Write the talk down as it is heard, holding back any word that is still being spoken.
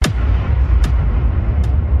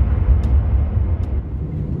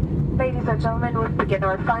and gentlemen, we'll begin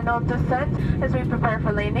our final descent. As we prepare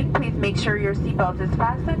for landing, please make sure your seatbelt is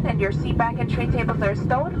fastened and your seat back and tray tables are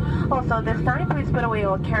stowed. Also, this time, please put away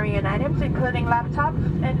all carry-on items, including laptops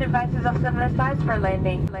and devices of similar size for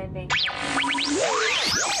landing. 5, 4,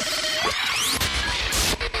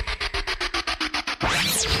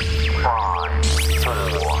 3, 2,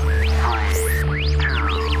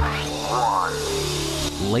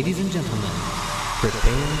 1. Ladies and gentlemen,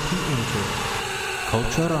 prepare to enter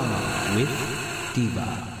Culturama with Diva.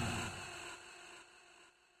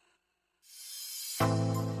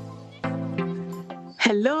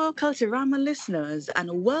 Hello, Culturama listeners,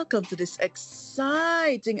 and welcome to this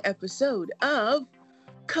exciting episode of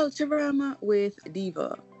Culturama with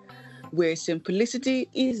Diva, where simplicity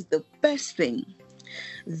is the best thing.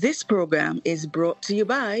 This program is brought to you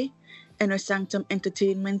by Inner Sanctum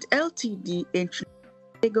Entertainment Ltd in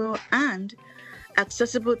Tobago and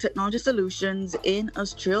Accessible Technology Solutions in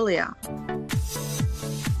Australia.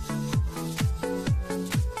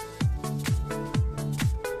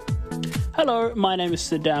 Hello, my name is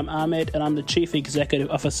Saddam Ahmed and I'm the Chief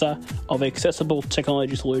Executive Officer of Accessible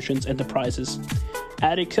Technology Solutions Enterprises.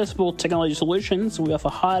 At Accessible Technology Solutions, we offer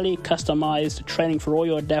highly customized training for all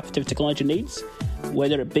your adaptive technology needs,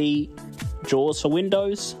 whether it be JAWS for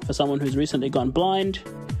Windows, for someone who's recently gone blind,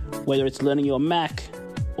 whether it's learning your Mac,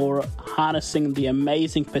 or harnessing the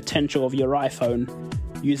amazing potential of your iPhone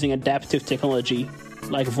using adaptive technology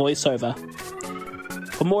like VoiceOver.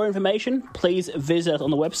 For more information, please visit us on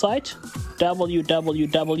the website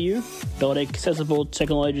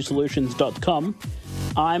www.accessibletechnologysolutions.com.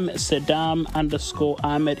 I'm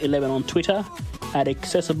Saddam_Ahmed11 on Twitter, at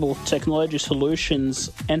Accessible Technology Solutions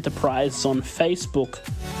Enterprise on Facebook,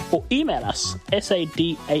 or email us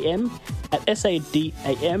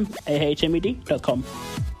sadam@sadamahmed.com.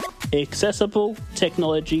 Accessible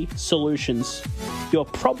Technology Solutions. Your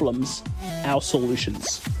problems, our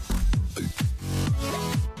solutions.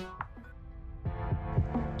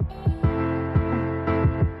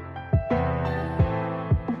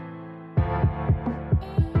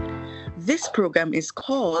 This program is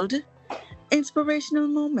called Inspirational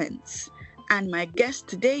Moments, and my guest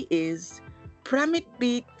today is Pramit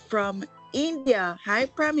Beat from India. Hi,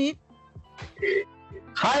 Pramit.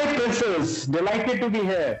 Hi, Princess. Delighted to be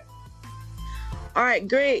here. All right,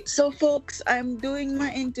 great. So, folks, I'm doing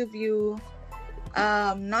my interview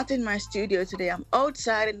not in my studio today. I'm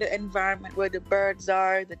outside in the environment where the birds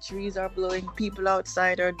are, the trees are blowing, people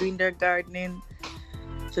outside are doing their gardening.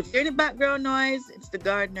 So if you're in the background noise, it's the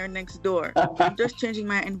gardener next door. I'm just changing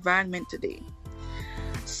my environment today.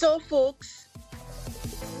 So, folks,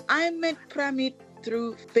 I met Pramit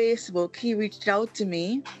through Facebook. He reached out to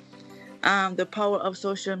me. The power of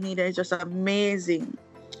social media is just amazing.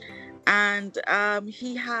 And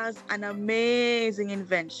he has an amazing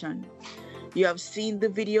invention. You have seen the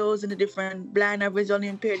videos in the different blind or visually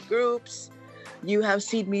impaired groups. You have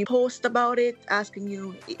seen me post about it, asking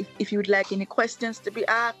you if you would like any questions to be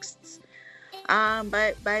asked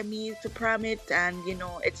by me to Pramit, and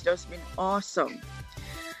it's just been awesome.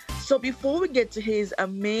 So before we get to his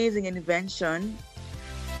amazing invention,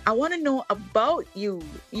 I want to know about you.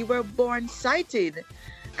 You were born sighted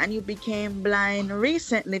and you became blind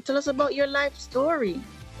recently. Tell us about your life story.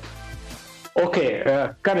 Okay,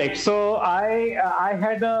 correct. So I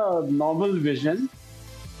had a normal vision.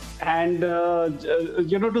 And,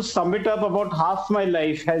 to sum it up, about half my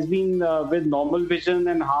life has been with normal vision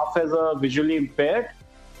and half as a visually impaired.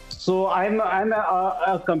 So I'm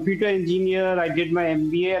a computer engineer. I did my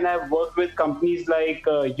MBA and I've worked with companies like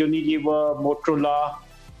Unilever, Motorola,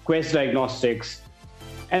 Quest Diagnostics.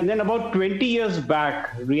 And then about 20 years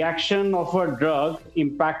back, reaction of a drug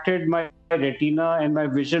impacted my retina and my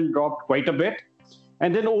vision dropped quite a bit.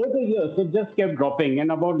 And then over the years, it just kept dropping.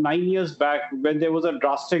 And about 9 years back, when there was a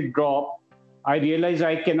drastic drop, I realized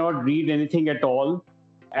I cannot read anything at all.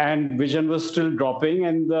 And vision was still dropping.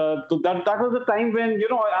 And so that was the time when,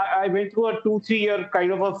 I went through a 2-3 year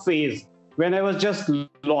kind of a phase when I was just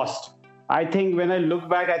lost. I think when I look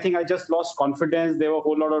back, I think I just lost confidence. There were a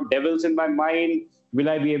whole lot of devils in my mind. Will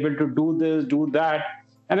I be able to do this, do that?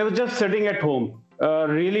 And I was just sitting at home,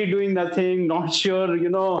 really doing nothing, not sure,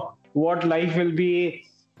 what life will be.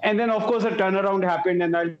 And then, of course, a turnaround happened,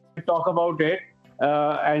 and I'll talk about it.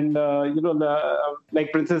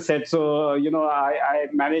 Like Princess said, so, I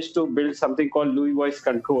managed to build something called Louis Voice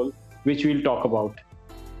Control, which we'll talk about.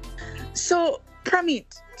 So, Pramit,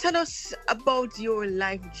 tell us about your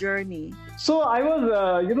life journey. So I was,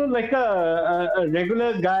 like a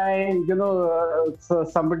regular guy,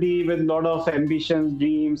 somebody with a lot of ambitions,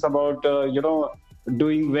 dreams about,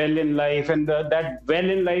 doing well in life, and that well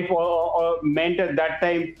in life meant at that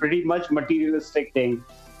time pretty much materialistic thing.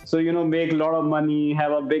 So, make a lot of money,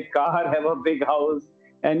 have a big car, have a big house.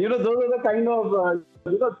 And, those are the kind of,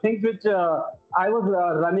 things which I was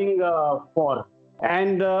running for.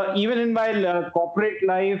 And even in my corporate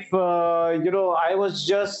life, I was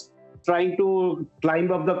just trying to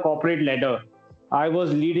climb up the corporate ladder. I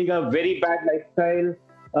was leading a very bad lifestyle.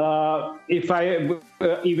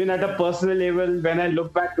 Even at a personal level, when I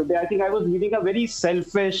look back today, I think I was leading a very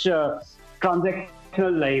selfish,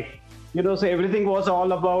 transactional life. So everything was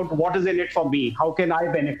all about what is in it for me? How can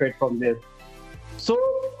I benefit from this? So,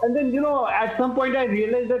 and then, at some point I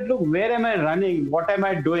realized that, look, where am I running? What am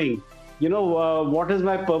I doing? What is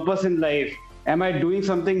my purpose in life? Am I doing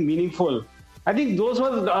something meaningful? I think those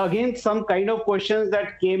were, again, some kind of questions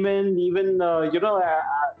that came in even,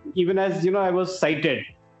 even as, I was sighted.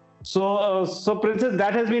 So Princess,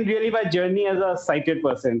 that has been really my journey as a sighted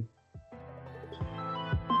person.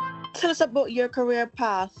 Tell us about your career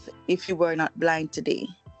path if you were not blind today.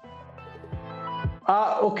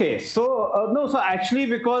 Okay. So actually,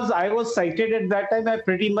 because I was sighted at that time, I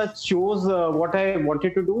pretty much chose what I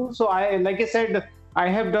wanted to do. So like I said, I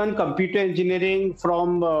have done computer engineering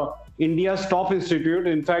from India's top institute.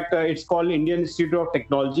 In fact, it's called Indian Institute of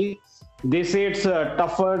Technology. They say it's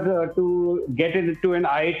tougher to get into an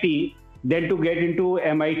IIT than to get into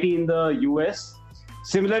MIT in the US.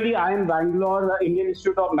 Similarly, I am Bangalore Indian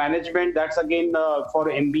Institute of Management. That's again for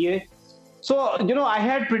MBA. So, I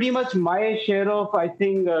had pretty much my share of, I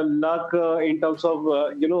think, luck in terms of,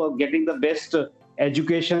 getting the best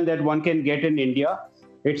education that one can get in India.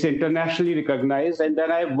 It's internationally recognized. And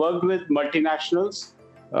then I worked with multinationals,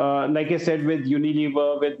 like I said, with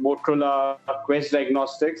Unilever, with Motorola, Quest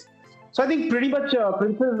Diagnostics. So I think pretty much,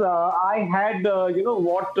 Princess, I had,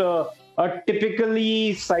 what a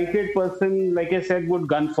typically sighted person, like I said, would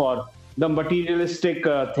gun for, the materialistic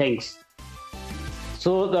things.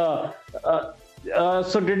 So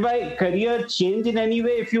so did my career change in any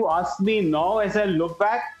way? If you ask me now, as I look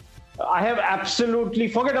back, I have absolutely,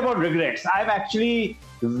 forget about regrets. I'm actually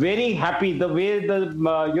very happy the way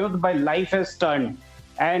my life has turned.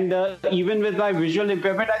 And even with my visual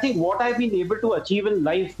impairment, I think what I've been able to achieve in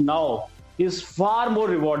life now is far more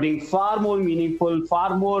rewarding, far more meaningful,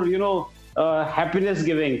 far more, happiness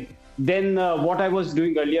giving than what I was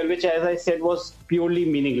doing earlier, which, as I said, was purely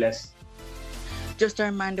meaningless. Just a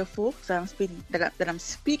reminder, folks, that I'm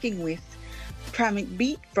speaking with Pramit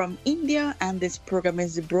Beat from India, and this program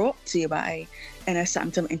is brought to you by Inner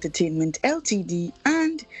Sanctum Entertainment Ltd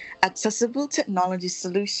and Accessible Technology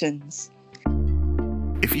Solutions.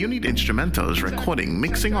 If you need instrumentals, recording,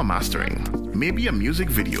 mixing, or mastering, maybe a music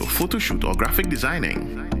video, photo shoot, or graphic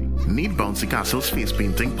designing, need bouncy castles, face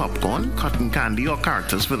painting, popcorn, cotton candy, or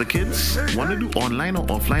characters for the kids? Want to do online or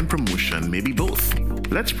offline promotion? Maybe both.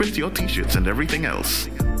 Let's print your t-shirts and everything else.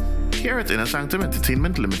 Here at Inner Sanctum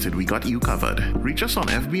Entertainment Limited, we got you covered. Reach us on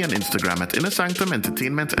FB and Instagram at Inner Sanctum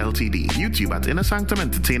Entertainment Ltd, YouTube at Inner Sanctum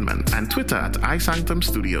Entertainment, and Twitter at iSanctum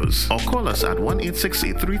Studios. Or call us at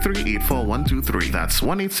 1-868-338-4123. That's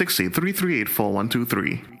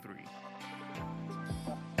 1-868-338-4123.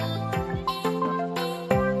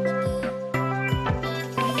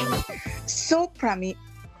 So, Pramit,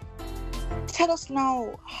 tell us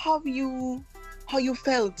now how you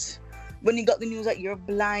felt when you got the news that you're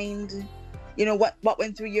blind. What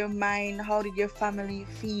went through your mind? How did your family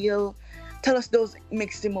feel? Tell us those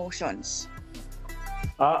mixed emotions.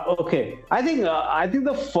 Okay, I think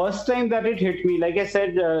the first time that it hit me, like I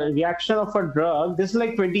said, reaction of a drug. This is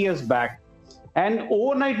like 20 years back, and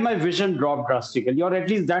overnight my vision dropped drastically, or at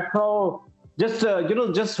least that's how. Just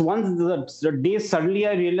once the day, suddenly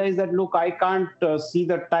I realized that, look, I can't see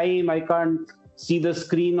the time, I can't see the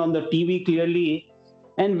screen on the TV clearly.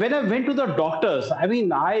 And when I went to the doctors, I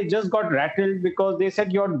just got rattled because they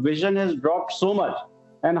said your vision has dropped so much.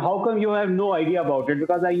 And how come you have no idea about it?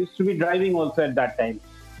 Because I used to be driving also at that time.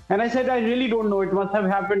 And I said, I really don't know. It must have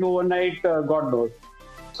happened overnight, God knows.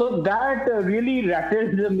 So that really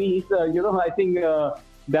rattled me. I think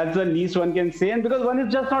that's the least one can say. And because one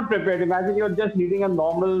is just not prepared. Imagine you're just leading a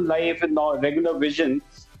normal life with regular vision,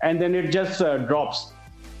 and then it just drops.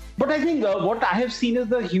 But I think what I have seen is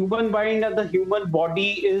the human mind and the human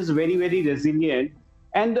body is very, very resilient.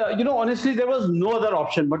 And, honestly, there was no other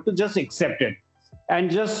option but to just accept it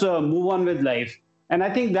and just move on with life. And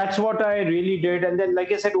I think that's what I really did. And then,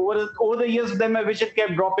 like I said, over the years, then my vision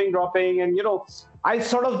kept dropping. And, I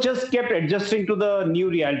sort of just kept adjusting to the new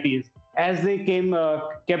realities as they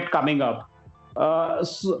kept coming up.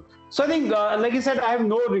 So I think, like I said, I have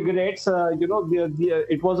no regrets.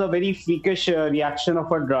 It was a very freakish reaction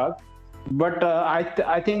of a drug. But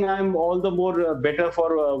I think I'm all the more better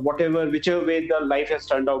for whichever way the life has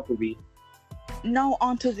turned out to be. Now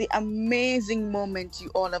on to the amazing moment you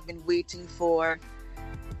all have been waiting for.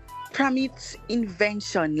 Pramit's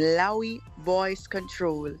invention, Loui voice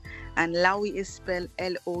control. And Loui is spelled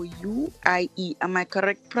Louie. Am I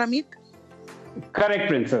correct, Pramit? Correct,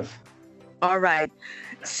 Princess. All right.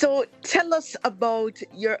 So tell us about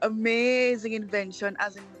your amazing invention,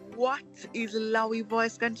 as in what is Loui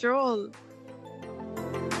voice control?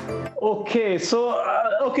 Okay, so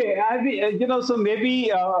so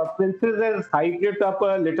maybe Princess has hyped it up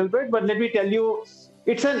a little bit, but let me tell you,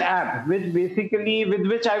 it's an app with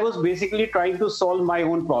which I was basically trying to solve my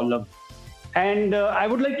own problem. And I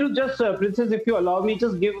would like to just, Princess, if you allow me,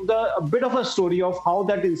 just give a bit of a story of how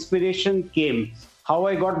that inspiration came, how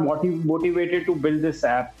I got motivated to build this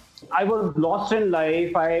app. I was lost in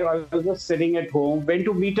life. I was just sitting at home, went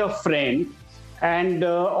to meet a friend. And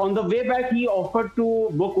on the way back, he offered to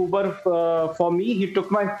book Uber for me. He took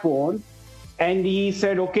my phone and he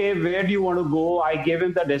said, okay, where do you want to go? I gave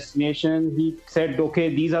him the destination. He said, okay,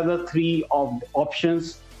 these are the three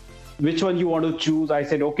options. Which one you want to choose? I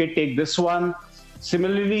said, okay, take this one.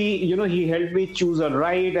 Similarly, he helped me choose a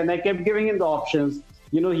ride and I kept giving him the options.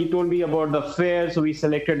 He told me about the fare. So we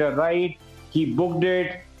selected a ride. He booked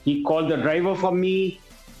it. He called the driver for me.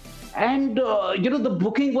 And, the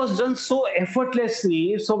booking was done so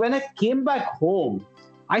effortlessly. So when I came back home,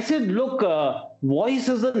 I said, look, voice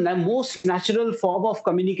is the most natural form of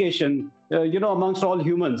communication, amongst all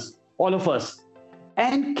humans, all of us.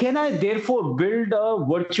 And can I therefore build a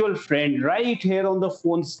virtual friend right here on the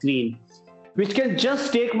phone screen, which can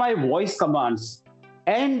just take my voice commands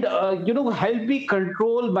and, help me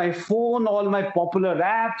control my phone, all my popular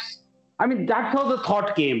apps. I mean, that's how the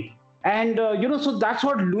thought came. And, so that's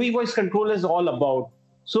what Loui voice control is all about.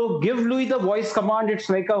 So give Loui the voice command. It's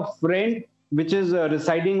like a friend which is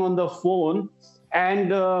residing on the phone.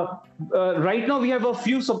 And right now we have a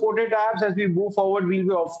few supported apps. As we move forward, we'll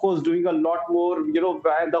be, of course, doing a lot more. And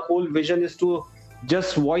the whole vision is to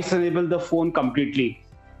just voice enable the phone completely.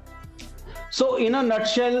 So in a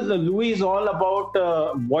nutshell, Loui is all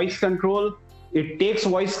about voice control. It takes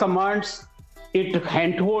voice commands. It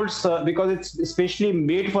handholds because it's especially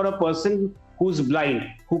made for a person who's blind,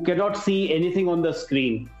 who cannot see anything on the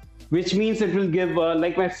screen, which means it will give,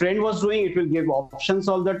 like my friend was doing, it will give options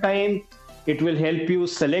all the time. It will help you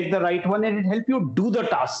select the right one and it will help you do the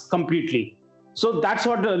task completely. So that's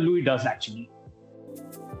what Loui does actually.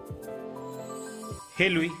 Hey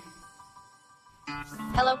Loui.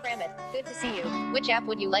 Hello Pramit, good to see you. Which app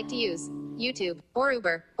would you like to use? YouTube, or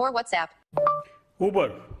Uber, or WhatsApp?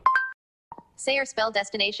 Uber. Say or spell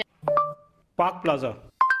destination. Park Plaza.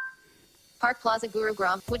 Park Plaza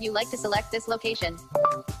Gurugram. Would you like to select this location?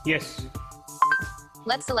 Yes.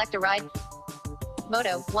 Let's select a ride.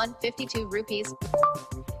 Moto, 152 rupees.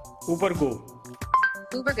 Uber Go.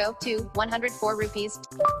 Uber Go, 2, 104 rupees.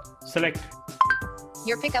 Select.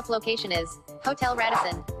 Your pickup location is Hotel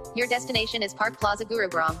Radisson. Your destination is Park Plaza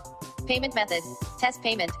Gurugram. Payment method, test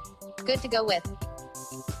payment. Good to go with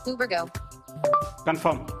Uber Go.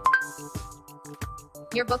 Confirm.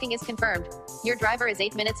 Your booking is confirmed. Your driver is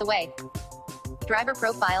 8 minutes away. Driver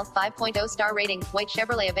profile, 5.0 star rating, white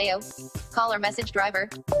Chevrolet Aveo. Call or message driver.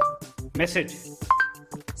 Message.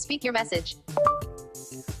 Speak your message.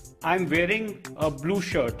 I'm wearing a blue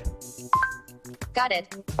shirt. Got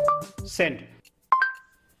it. Send.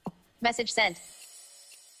 Message sent.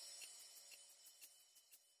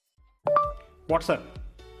 WhatsApp.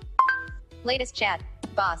 Latest chat.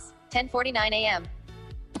 Boss, 10:49 a.m.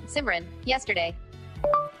 Simran, yesterday.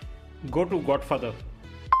 Go to Godfather.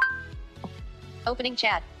 Opening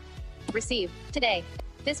chat. Receive, today.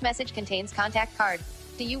 This message contains contact card.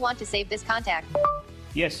 Do you want to save this contact?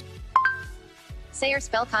 Yes. Say or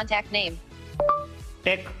spell contact name.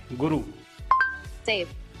 Tech Guru. Save.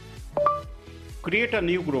 Create a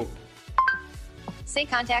new group. Say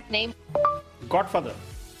contact name. Godfather.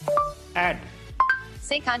 Add.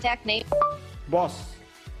 Say contact name. Boss.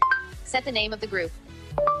 Set the name of the group.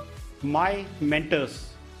 My mentors.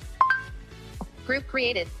 Group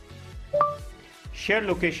created. Share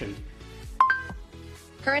location.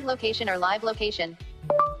 Current location or live location.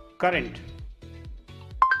 Current.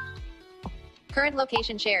 Current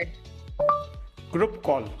location shared. Group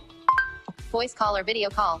call. Voice call or video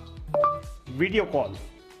call. Video call.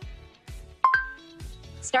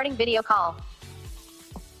 Starting video call.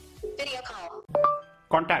 Video call.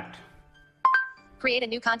 Contact. Create a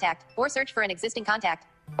new contact or search for an existing contact.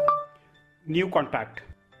 New contact.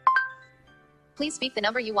 Please speak the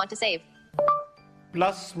number you want to save.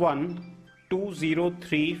 +1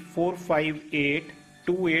 203 458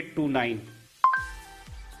 2829.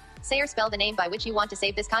 Say or spell the name by which you want to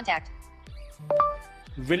save this contact.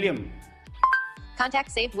 William.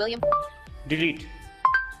 Contact saved William. Delete.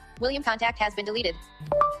 William contact has been deleted.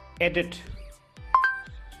 Edit.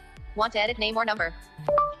 Want to edit name or number?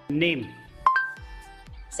 Name.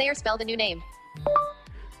 Say or spell the new name.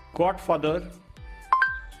 Godfather.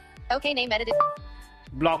 Okay, name edited.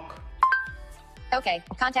 Block. Okay,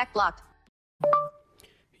 contact blocked.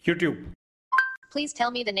 YouTube. Please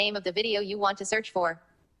tell me the name of the video you want to search for.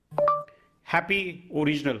 Happy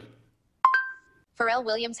Original. Pharrell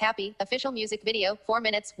Williams Happy, official music video, 4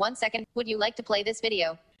 minutes, 1 second. Would you like to play this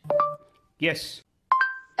video? Yes.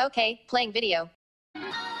 Okay, playing video.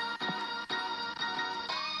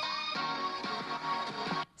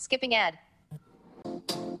 Skipping ad.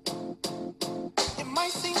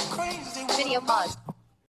 Video paused.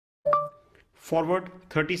 Forward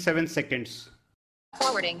 37 seconds.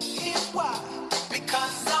 Forwarding.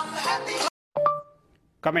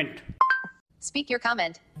 Comment. Speak your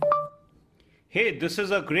comment. Hey, this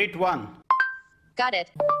is a great one. Got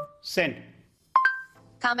it. Send.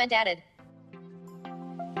 Comment added.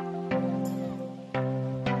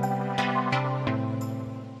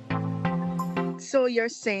 So you're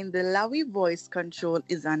saying the Lawi Voice Control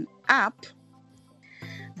is an app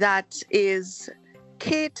that is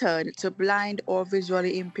catered to blind or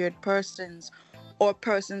visually impaired persons or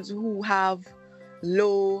persons who have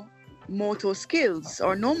low motor skills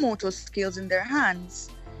or no motor skills in their hands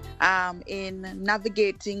in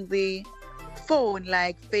navigating the phone,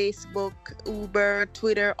 like Facebook, Uber,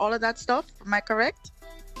 Twitter, all of that stuff. Am I correct?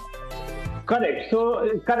 Correct.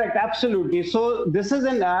 So, correct. Absolutely. So, this is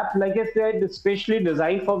an app, like I said, especially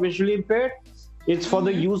designed for visually impaired. It's for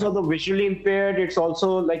the use of the visually impaired. It's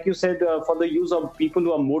also, like you said, for the use of people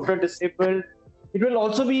who are motor disabled. It will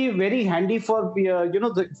also be very handy for,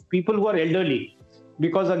 the people who are elderly,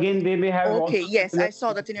 because again, they may have. Okay. Yes, I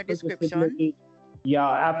saw that in your description. Yeah,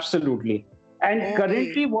 absolutely. And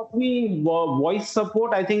currently, what we voice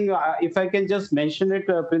support, I think, if I can just mention it,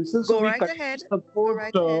 Princess. Go so right we ahead.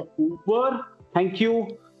 Support Uber. Thank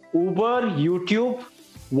you. Uber, YouTube,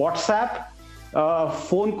 WhatsApp,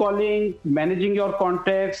 phone calling, managing your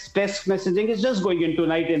contacts, text messaging is just going in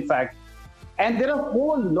tonight, in fact. And there are a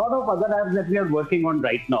whole lot of other apps that we are working on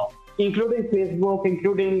right now, including Facebook,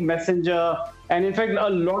 including Messenger. And in fact, a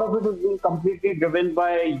lot of it is being completely driven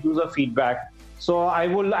by user feedback. So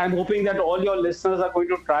I'm hoping that all your listeners are going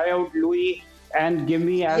to try out Louis and give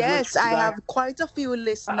me as Yes, much I feedback. have quite a few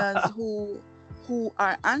listeners who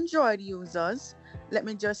are Android users. Let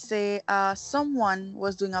me just say, someone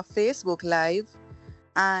was doing a Facebook Live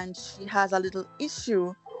and she has a little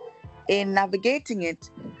issue in navigating it.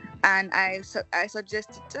 And I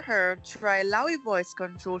suggested to her, try Lawi Voice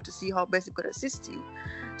Control to see how best it could assist you.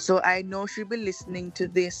 So I know she'll be listening to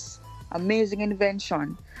this amazing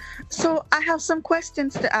invention. So I have some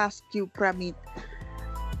questions to ask you, Pramit.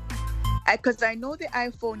 Because I know the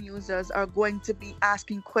iPhone users are going to be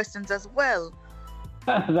asking questions as well.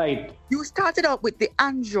 Right. You started out with the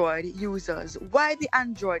Android users. Why the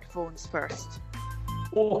Android phones first?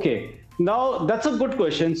 Okay. Now, that's a good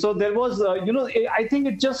question. So there was, I think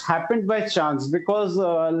it just happened by chance because,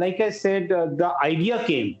 like I said, the idea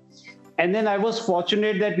came. And then I was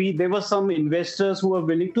fortunate that there were some investors who were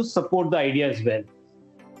willing to support the idea as well.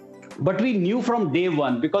 But we knew from day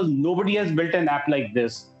one, because nobody has built an app like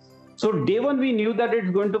this. So day one, we knew that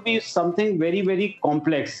it's going to be something very, very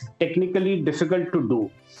complex, technically difficult to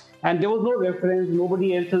do. And there was no reference,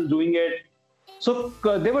 nobody else is doing it. So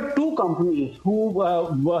there were two companies who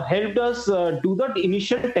helped us do that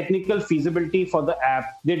initial technical feasibility for the app.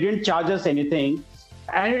 They didn't charge us anything.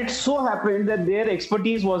 And it so happened that their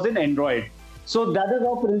expertise was in Android. So that is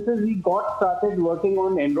how, for instance, we got started working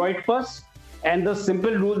on Android first. And the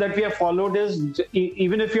simple rule that we have followed is,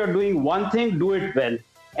 even if you're doing one thing, do it well.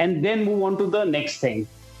 And then move on to the next thing.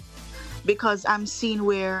 Because I'm seeing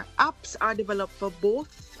where apps are developed for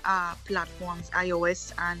both platforms,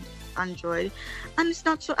 iOS and Android, and it's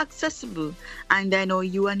not so accessible. And I know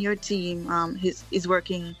you and your team is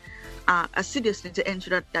working assiduously to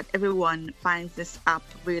ensure that everyone finds this app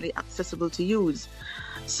really accessible to use.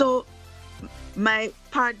 So my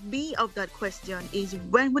part B of that question is,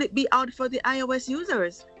 when would it be out for the iOS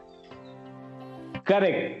users?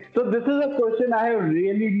 Correct. So this is a question I have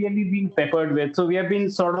really been peppered with. So we have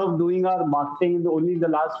been sort of doing our marketing only in the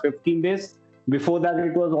last 15 days. Before that,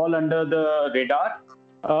 it was all under the radar.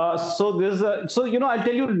 I'll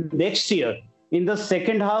tell you, next year, in the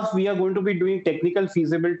second half, we are going to be doing technical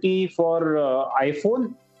feasibility for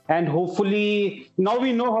iPhone. And hopefully, now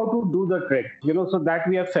we know how to do the trick, so that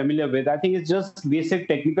we are familiar with. I think it's just basic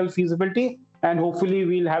technical feasibility. and hopefully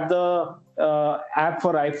we'll have the app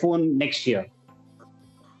for iPhone next year.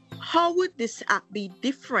 How would this app be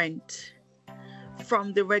different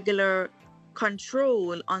from the regular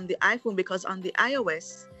control on the iPhone? Because on the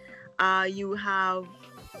iOS, you have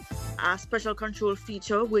a special control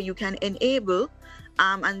feature where you can enable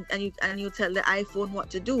and you tell the iPhone what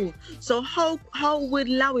to do. So how would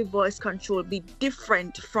Lowy voice control be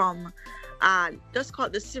different from just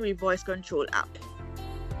called the Siri voice control app?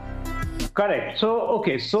 Correct.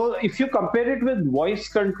 So if you compare it with voice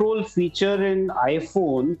control feature in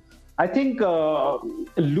iPhone, I think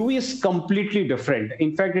Lowy is completely different.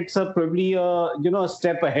 In fact, it's probably a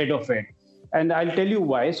step ahead of it. And I'll tell you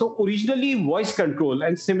why. So originally voice control,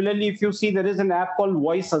 and similarly, if you see, there is an app called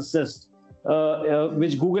Voice Assist,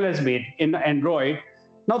 which Google has made in Android.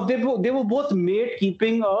 Now they were both made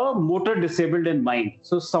keeping a motor disabled in mind.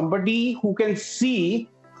 So somebody who can see,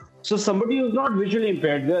 so somebody who's not visually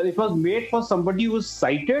impaired. It was made for somebody who's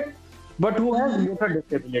sighted, but who has motor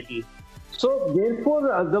disability. So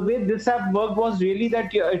therefore, the way this app worked was really that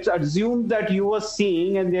it's assumed that you were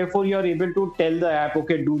seeing, and therefore you are able to tell the app,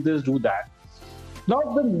 okay, do this, do that. Now,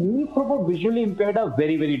 the needs of a visually impaired are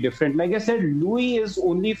very, very different. Like I said, Lowy is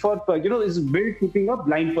only for, is built keeping a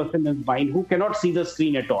blind person in mind who cannot see the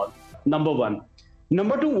screen at all. Number one.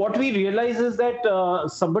 Number two, what we realize is that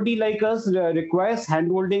somebody like us requires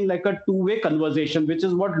handholding, like a two-way conversation, which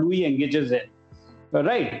is what Lowy engages in.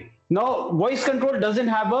 Right. Now, voice control doesn't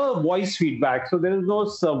have a voice feedback. So there is no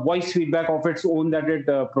voice feedback of its own that it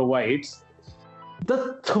provides.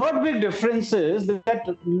 The third big difference is that,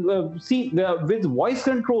 with voice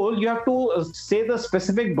control, you have to say the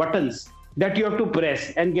specific buttons that you have to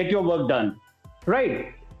press and get your work done,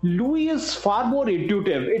 right? Lowy is far more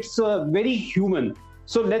intuitive. It's very human.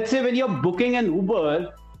 So let's say when you're booking an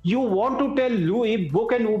Uber, you want to tell Lowy,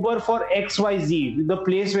 book an Uber for XYZ, the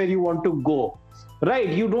place where you want to go, right?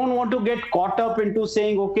 You don't want to get caught up into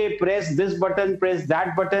saying, okay, press this button, press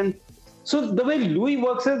that button. So the way Lowy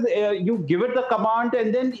works is you give it the command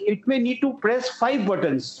and then it may need to press 5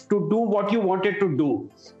 buttons to do what you want it to do.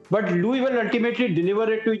 But Lowy will ultimately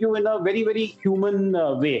deliver it to you in a very, very human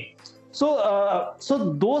way. So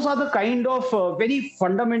those are the kind of very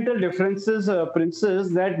fundamental differences,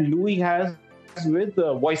 Princess, that Lowy has with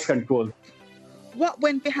voice control. What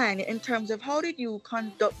went behind it in terms of how did you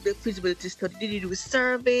conduct the feasibility study? Did you do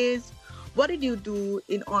surveys? What did you do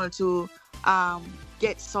in order to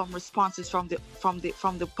get some responses from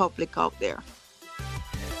the public out there?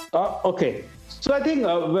 Okay. So I think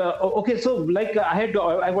so like I've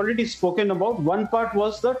already spoken about. One part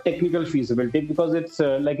was the technical feasibility, because it's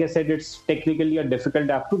like I said, it's technically a difficult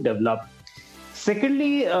app to develop.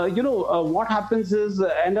 Secondly, what happens is,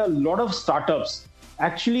 and a lot of startups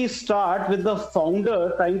actually start with the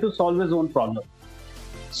founder trying to solve his own problem.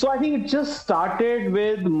 So I think it just started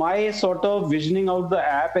with my sort of visioning out the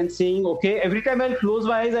app and saying, okay, every time I close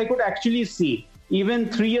my eyes, I could actually see. Even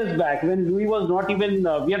 3 years back, when Lowy was not even,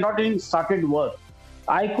 we had not even started work,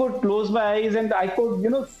 I could close my eyes and I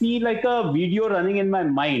could, see like a video running in my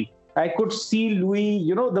mind. I could see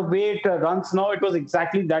Lowy, the way it runs now. It was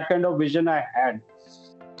exactly that kind of vision I had.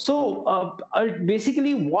 So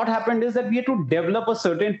basically what happened is that we had to develop a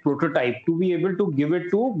certain prototype to be able to give it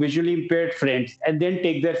to visually impaired friends and then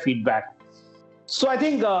take their feedback. So I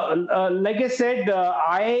think, like I said,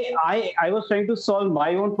 I was trying to solve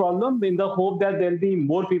my own problem in the hope that there'll be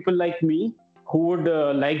more people like me who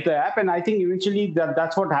would like the app. And I think eventually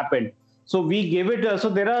that's what happened. So we gave it, so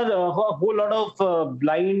there are a whole lot of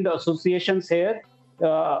blind associations here.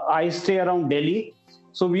 I stay around Delhi.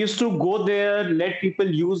 So we used to go there, let people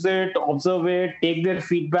use it, observe it, take their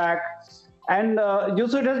feedback. And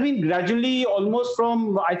so it has been gradually, almost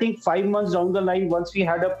from, I think, 5 months down the line, once we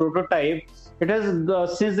had a prototype, it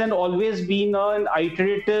has since then always been an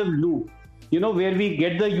iterative loop, where we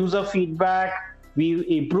get the user feedback, we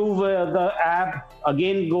improve the app,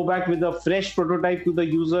 again go back with a fresh prototype to the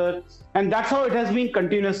user. And that's how it has been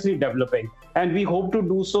continuously developing. And we hope to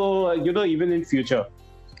do so, even in future.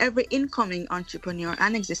 Every incoming entrepreneur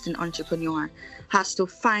and existing entrepreneur has to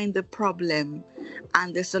find the problem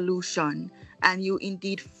and the solution. And you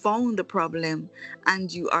indeed found the problem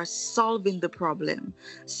and you are solving the problem.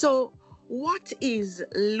 So what is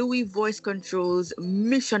Lowy Voice Control's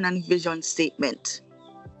mission and vision statement?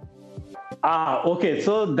 Okay,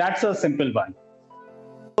 so that's a simple one.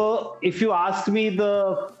 So if you ask me,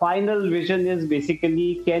 the final vision is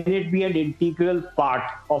basically, can it be an integral part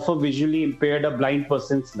of a visually impaired, a blind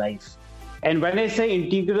person's life? And when I say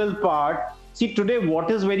integral part, see, today what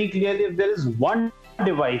is very clear, if there is one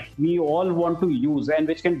device we all want to use and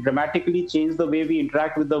which can dramatically change the way we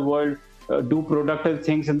interact with the world, do productive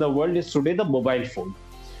things in the world is today the mobile phone.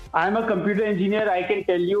 I'm a computer engineer. I can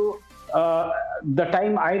tell you the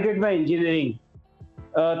time I did my engineering,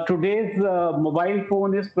 today's mobile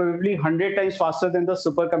phone is probably 100 times faster than the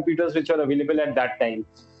supercomputers which were available at that time.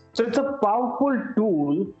 So it's a powerful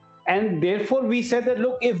tool. And therefore, we said that,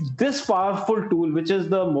 look, if this powerful tool, which is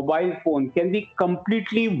the mobile phone, can be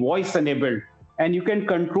completely voice enabled, and you can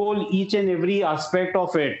control each and every aspect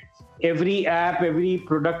of it, every app, every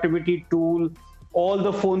productivity tool, all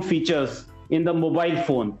the phone features in the mobile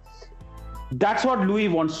phone. That's what Louis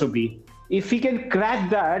wants to be. If we can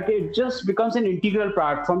crack that, it just becomes an integral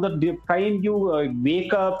part from the time you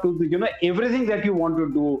wake up to everything that you want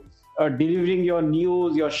to do, delivering your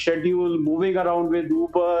news, your schedule, moving around with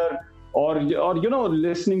Uber, or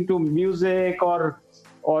listening to music,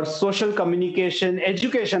 or social communication,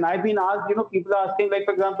 education. I've been asked, people are asking, like,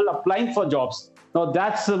 for example, applying for jobs. Now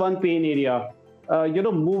that's one pain area.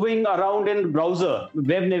 Moving around in browser,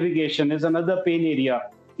 web navigation is another pain area.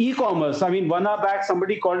 E-commerce. I mean, 1 hour back,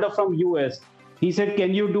 somebody called up from US. He said,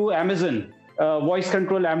 can you do Amazon, voice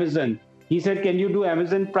control Amazon? He said, can you do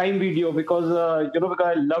Amazon Prime Video? Because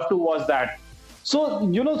I love to watch that. So,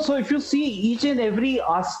 so if you see, each and every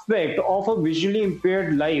aspect of a visually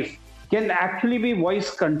impaired life can actually be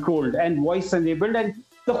voice controlled and voice enabled, and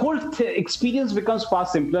the whole experience becomes far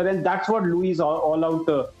simpler. And that's what Louis is all out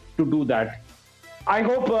to do that. I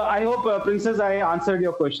hope, Princess, I answered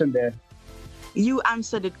your question there. You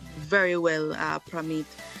answered it very well, Pramit.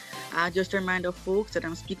 Just a reminder, folks, that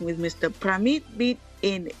I'm speaking with Mr. Pramit Bit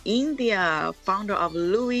in India, founder of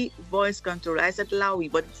Louis Voice Control. I said Loui,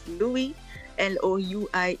 but it's Louis,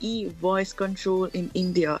 Louie, Voice Control in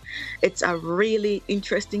India. It's a really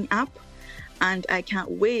interesting app, and I can't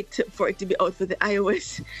wait for it to be out for the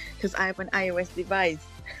iOS, because I have an iOS device.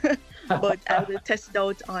 But I will test it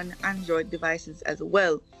out on Android devices as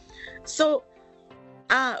well. So,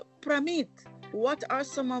 Pramit, what are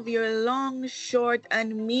some of your long, short,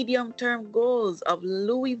 and medium-term goals of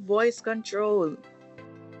Louis Voice Control?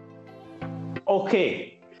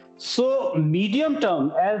 Okay, so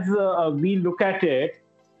medium-term, as we look at it,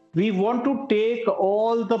 we want to take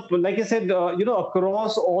all the, like I said,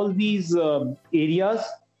 across all these areas,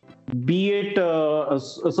 be it,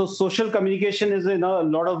 so social communication is in a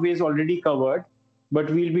lot of ways already covered, but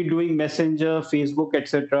we'll be doing Messenger, Facebook,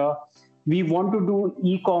 etc. We want to do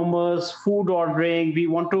e-commerce, food ordering. We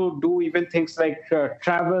want to do even things like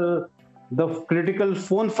travel, the critical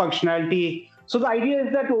phone functionality. So the idea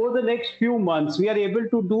is that over the next few months, we are able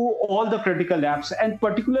to do all the critical apps. And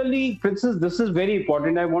particularly, Princess, this is very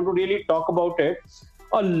important. I want to really talk about it.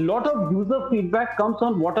 A lot of user feedback comes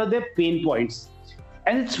on what are their pain points.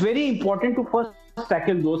 And it's very important to first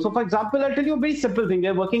tackle those. So for example, I'll tell you a very simple thing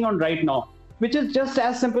they're working on right now, which is just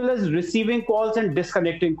as simple as receiving calls and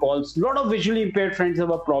disconnecting calls. A lot of visually impaired friends have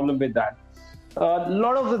a problem with that. A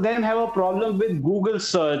lot of them have a problem with Google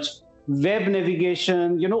search, web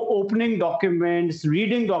navigation, opening documents,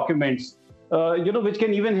 reading documents, which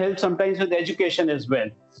can even help sometimes with education as well.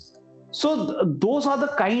 So those are the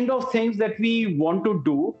kind of things that we want to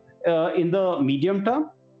do in the medium term.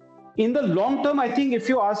 In the long term, I think if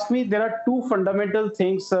you ask me, there are two fundamental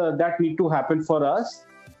things that need to happen for us.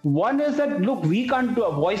 One is that, look, we can't do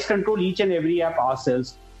a voice control each and every app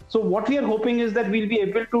ourselves. So what we are hoping is that we'll be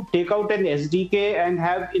able to take out an SDK and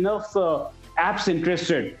have enough apps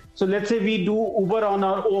interested. So let's say we do Uber on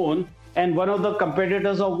our own, and one of the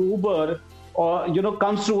competitors of Uber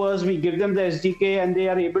comes to us, we give them the SDK, and they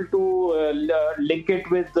are able to link it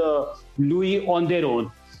with Louis on their own.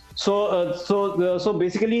 So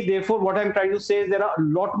basically, therefore, what I'm trying to say is there are a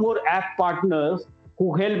lot more app partners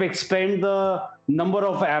who help expand the number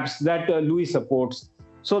of apps that Louis supports.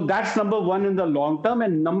 So that's number one in the long term.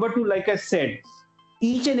 And number two, like I said,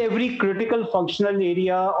 each and every critical functional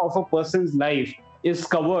area of a person's life is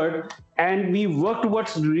covered, and we work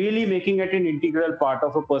towards really making it an integral part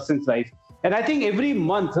of a person's life. And I think every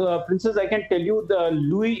month, Princess, I can tell you, the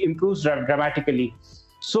Louis improves dramatically.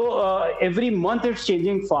 So every month it's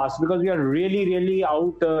changing fast because we are really, really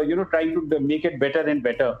out, trying to make it better and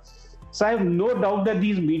better. So I have no doubt that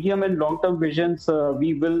these medium and long-term visions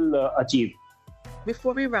we will achieve.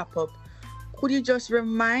 Before we wrap up, could you just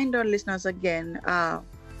remind our listeners again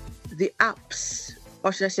the apps,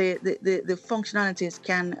 or should I say the functionalities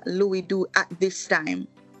can Louis do at this time?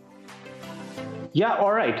 Yeah,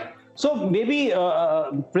 all right. So maybe,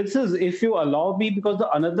 Princess, if you allow me, because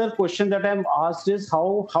another question that I'm asked is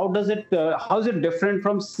how is it different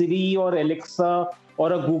from Siri or Alexa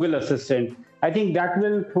or a Google Assistant? I think that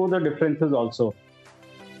will throw the differences also.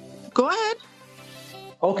 Go ahead.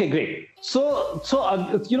 Okay, great.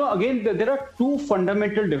 Again, there are two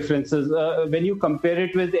fundamental differences when you compare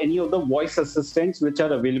it with any of the voice assistants which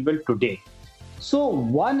are available today. So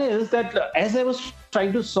one is that as I was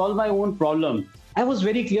trying to solve my own problem, I was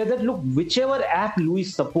very clear that, look, whichever app Louis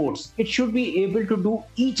supports, it should be able to do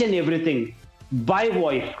each and everything by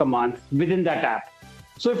voice commands within that app.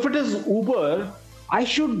 So if it is Uber, I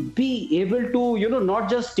should be able to, not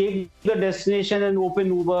just take the destination and open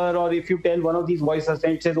Uber, or if you tell one of these voice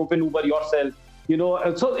assistants, says open Uber yourself,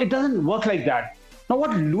 so it doesn't work like that. Now,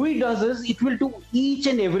 what Louis does is it will do each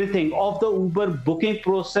and everything of the Uber booking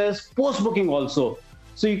process, post-booking also.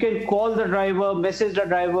 So you can call the driver, message the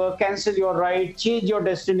driver, cancel your ride, change your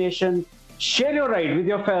destination, share your ride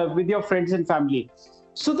with your friends and family.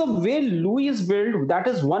 So the way Louis is built, that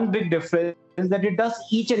is one big difference, that it does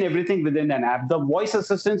each and everything within an app. The voice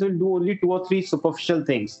assistants will do only 2 or 3 superficial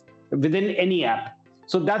things within any app.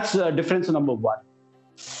 So that's difference number one.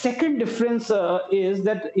 Second difference is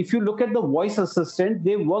that if you look at the voice assistant,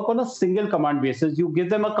 they work on a single command basis. You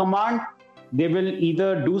give them a command, they will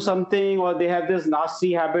either do something, or they have this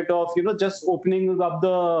nasty habit of, just opening up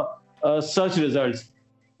the search results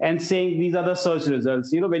and saying these are the search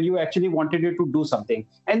results, when you actually wanted it to do something.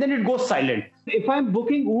 And then it goes silent. If I'm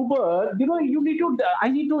booking Uber, I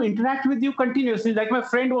need to interact with you continuously, like my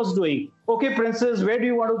friend was doing. Okay, Princess, where do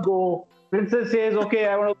you want to go? Princess says, okay,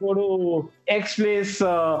 I want to go to X place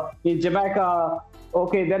in Jamaica.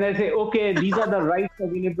 Okay, then I say, okay, these are the rides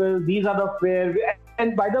available. These are the fare.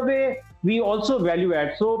 And by the way, we also value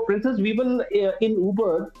add. So, Princess, we will, in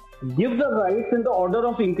Uber, give the rides in the order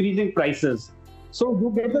of increasing prices. So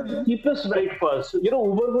you get the cheapest ride first. Uber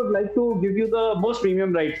would like to give you the most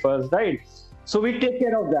premium ride first, right? So we take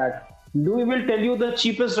care of that. We will tell you the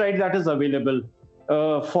cheapest ride that is available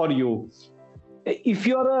for you. If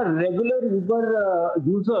you're a regular Uber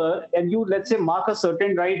user and you, let's say, mark a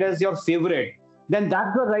certain ride as your favorite, then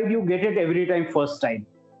that's the ride you get it every time, first time,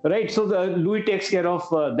 right? So Louis takes care of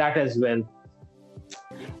that as well.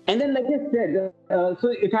 And then, like I said, so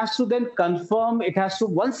it has to then confirm. It has to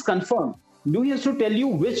once confirm. Louis has to tell you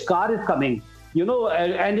which car is coming,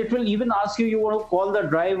 and it will even ask you want to call the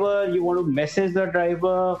driver, you want to message the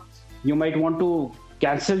driver, you might want to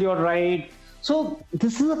cancel your ride. So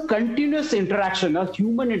this is a continuous interaction, a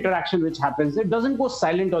human interaction which happens. It doesn't go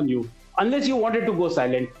silent on you unless you want it to go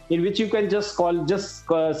silent, in which you can just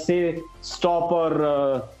say stop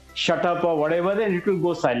or shut up or whatever, and it will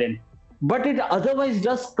go silent. But it otherwise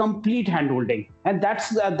does complete handholding. And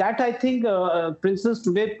that I think, Princess,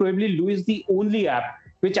 today probably Louis is the only app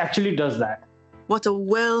which actually does that. What a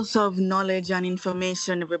wealth of knowledge and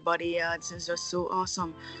information, everybody. This is just so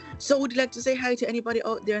awesome. So would you like to say hi to anybody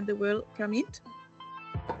out there in the world, Pramit?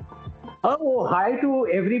 Oh, hi to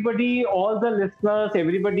everybody, all the listeners,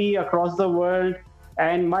 everybody across the world.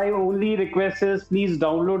 And my only request is please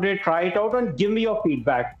download it, try it out, and give me your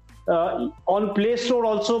feedback. On Play Store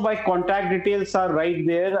also, my contact details are right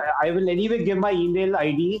there. I will anyway give my email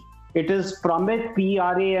ID. It is Pramit,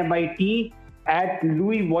 Pramit, at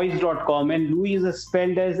louisvoice.com, and Louis is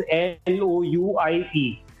spelled as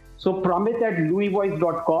Louie. So Pramit at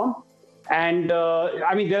louisvoice.com. And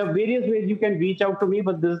there are various ways you can reach out to me,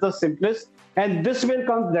 but this is the simplest. And this will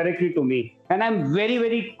come directly to me. And I'm very,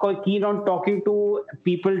 very keen on talking to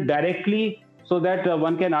people directly, so that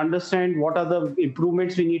one can understand what are the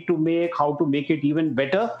improvements we need to make, how to make it even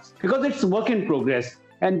better, because it's work in progress.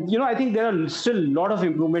 And, I think there are still a lot of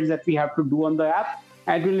improvements that we have to do on the app,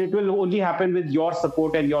 and it will only happen with your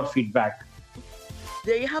support and your feedback.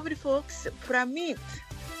 There you have it, folks. Pramit,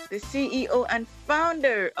 the CEO and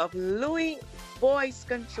founder of Louis Voice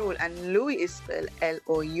Control, and Louis is spelled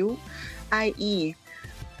Louie.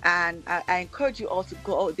 And I encourage you all to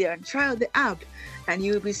go out there and try out the app, and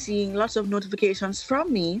you'll be seeing lots of notifications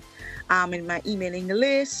from me in my emailing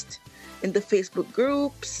list, in the Facebook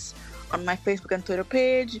groups, on my Facebook and Twitter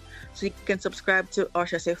page. So you can subscribe to, or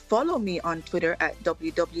should I say, follow me on Twitter at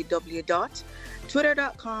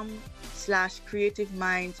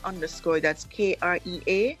www.twitter.com/creativeminds_. That's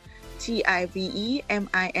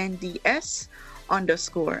KREATIVEMINDS_. And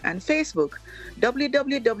Facebook,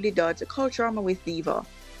 www.culturearmorwithdiva.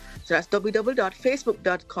 So that's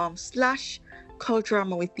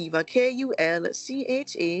www.facebook.com/culturearmorwithdiva,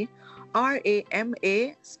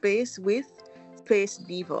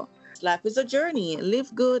 KULCHARAMA_with Life is a journey.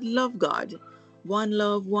 Live good, love God. One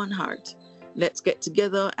love, one heart. Let's get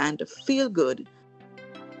together and feel good.